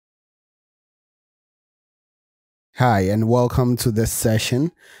Hi and welcome to this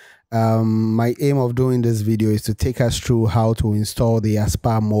session. My aim of doing this video is to take us through how to install the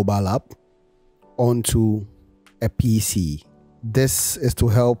Aspire mobile app onto a PC. This is to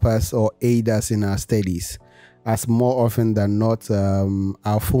help us or aid us in our studies, as more often than not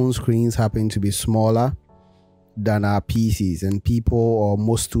our phone screens happen to be smaller than our PCs, and people or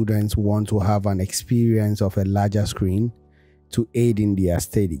most students want to have an experience of a larger screen to aid in their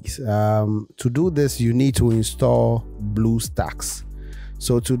studies. To do this, you need to install Bluestacks.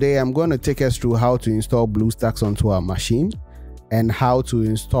 So today I'm going to take us through how to install Bluestacks onto our machine and how to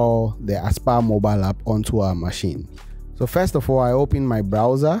install the Aspire mobile app onto our machine. So first of all, I open my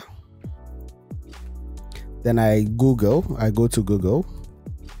browser, then I go to Google.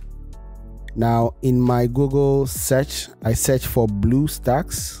 Now in my Google search, I search for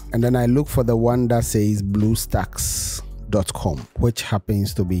Bluestacks, and then I look for the one that says Bluestacks.com, which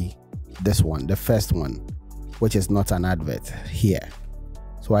happens to be this one, the first one, which is not an advert here.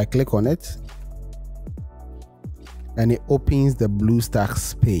 So I click on it and it opens the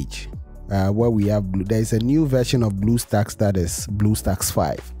Bluestacks page where we have there's a new version of Bluestacks, that is Bluestacks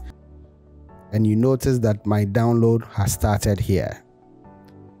 5, and you notice that my download has started here.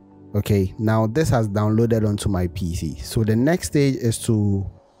 Okay, now this has downloaded onto my PC. So the next stage is to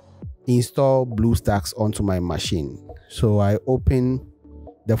install Bluestacks onto my machine. So I open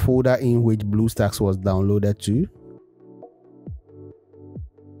the folder in which Bluestacks was downloaded to.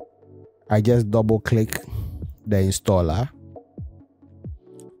 I just double click the installer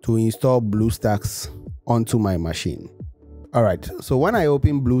to install Bluestacks onto my machine. All right, so when I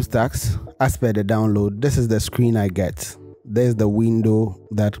open Bluestacks, as per the download, this is the screen I get. There's the window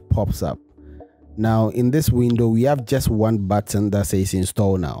that pops up. Now in this window, we have just one button that says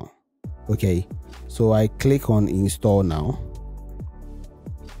install now. Okay, so I click on install now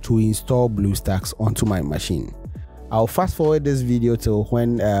to install Bluestacks onto my machine. I'll fast forward this video till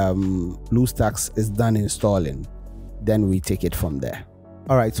when Bluestacks is done installing, then we take it from there.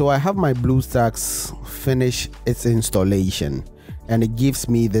 All right, so I have my Bluestacks finish its installation and it gives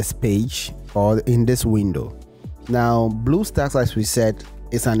me this page or in this window. Now Bluestacks, as we said,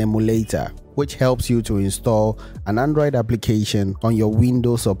 is an emulator which helps you to install an Android application on your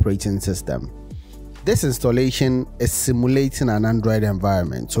Windows operating system. This installation is simulating an Android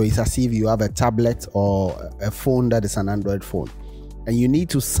environment, so it's as if you have a tablet or a phone that is an Android phone, and you need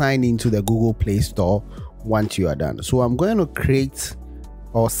to sign into the Google Play Store once you are done. So I'm going to create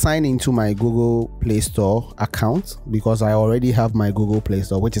or sign into my Google Play Store account because I already have my Google Play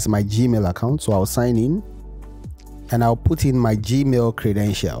Store, which is my Gmail account. So I'll sign in and I'll put in my Gmail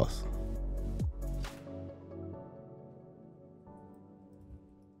credentials.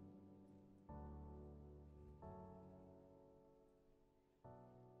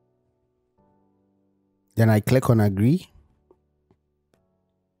 Then I click on agree,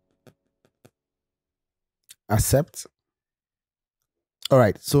 accept. All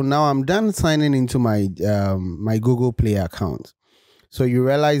right, so now I'm done signing into my my Google Play account. So you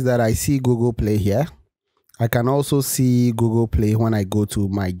realize that I see Google Play here. I can also see Google Play when I go to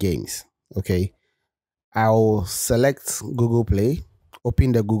my games. Okay, I'll select Google Play,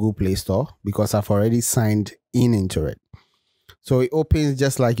 open the Google Play Store because I've already signed in into it. So it opens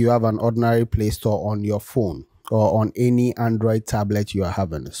just like you have an ordinary Play Store on your phone or on any Android tablet you are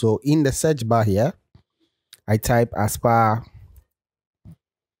having. So in the search bar here, I type Aspire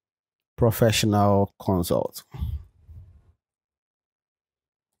Professional Consult.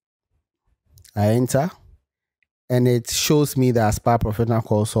 I enter and it shows me the Aspire Professional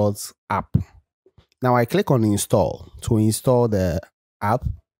Consult app. Now I click on install to install the app.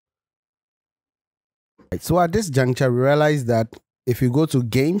 So at this juncture, we realize that if you go to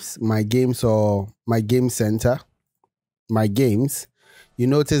games, my games or my game center, my games, you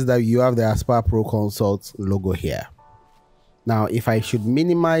notice that you have the Aspire Pro Consult logo here. Now, if I should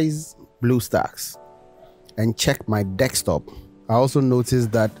minimize Bluestacks and check my desktop, I also notice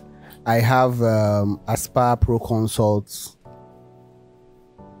that I have Aspire Pro Consult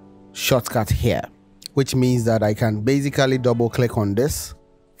shortcut here, which means that I can basically double click on this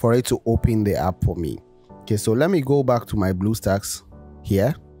for it to open the app for me. Okay, so let me go back to my Bluestacks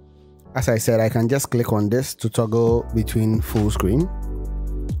here. As I said, I can just click on this to toggle between full screen.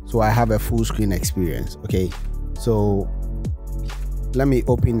 So I have a full screen experience. Okay, so let me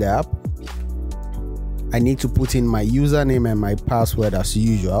open the app. I need to put in my username and my password as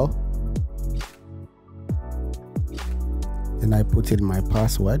usual. Then I put in my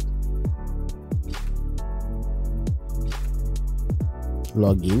password.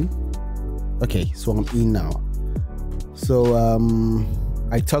 Login. Okay, so I'm in now. So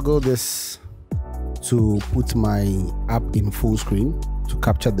I toggle this to put my app in full screen, to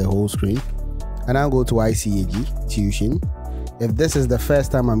capture the whole screen. And I'll go to ICAG Tuition. If this is the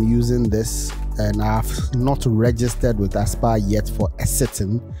first time I'm using this and I've not registered with Aspire yet for a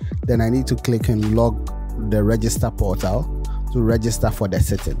sitting, then I need to click and log the register portal to register for the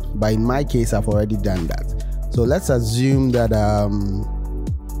sitting. But in my case, I've already done that. So let's assume that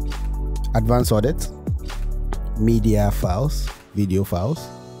advanced audit, media files, video files,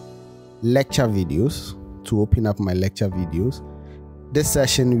 lecture videos, to open up my lecture videos. This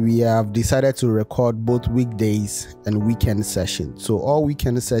session, we have decided to record both weekdays and weekend sessions. So all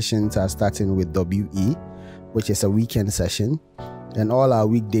weekend sessions are starting with WE, which is a weekend session, and all our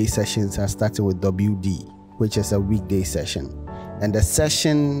weekday sessions are starting with WD, which is a weekday session. And the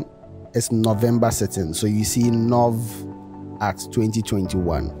session is November sitting. So you see Nov at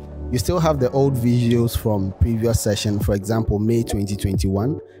 2021. You still have the old videos from previous session, for example, May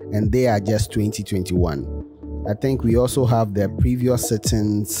 2021, and they are just 2021. I think we also have the previous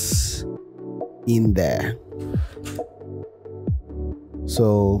sittings in there.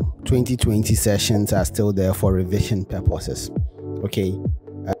 So 2020 sessions are still there for revision purposes. Okay.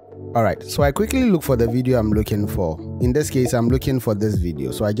 All right. So I quickly look for the video I'm looking for. In this case, I'm looking for this video.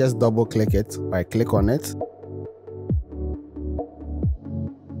 So I just double click it. I click on it.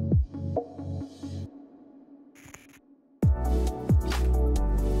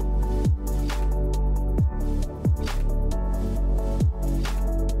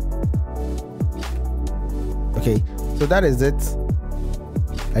 Okay, so that is it.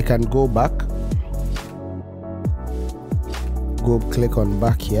 I can go back, click on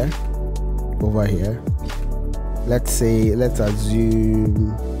back here, over here. Let's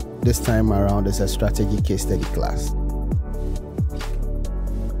assume this time around is a strategy case study class.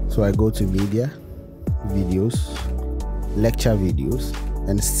 So I go to media, videos, lecture videos,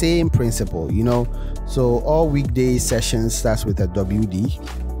 and same principle, you know. So all weekday sessions starts with a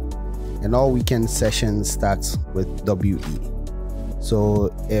WD, and all weekend sessions starts with WE.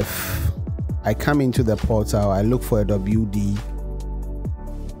 So if I come into the portal, I look for a WD.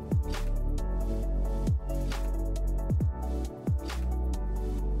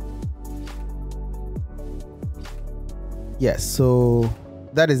 Yes, so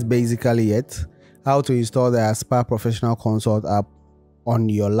that is basically it. How to install the Aspire Professional Consult app on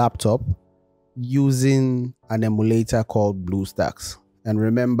your laptop using an emulator called Bluestacks. And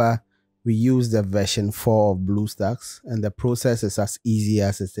remember, we use the version 4 of Bluestacks, and the process is as easy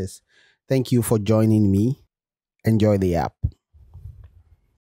as it is. Thank you for joining me. Enjoy the app.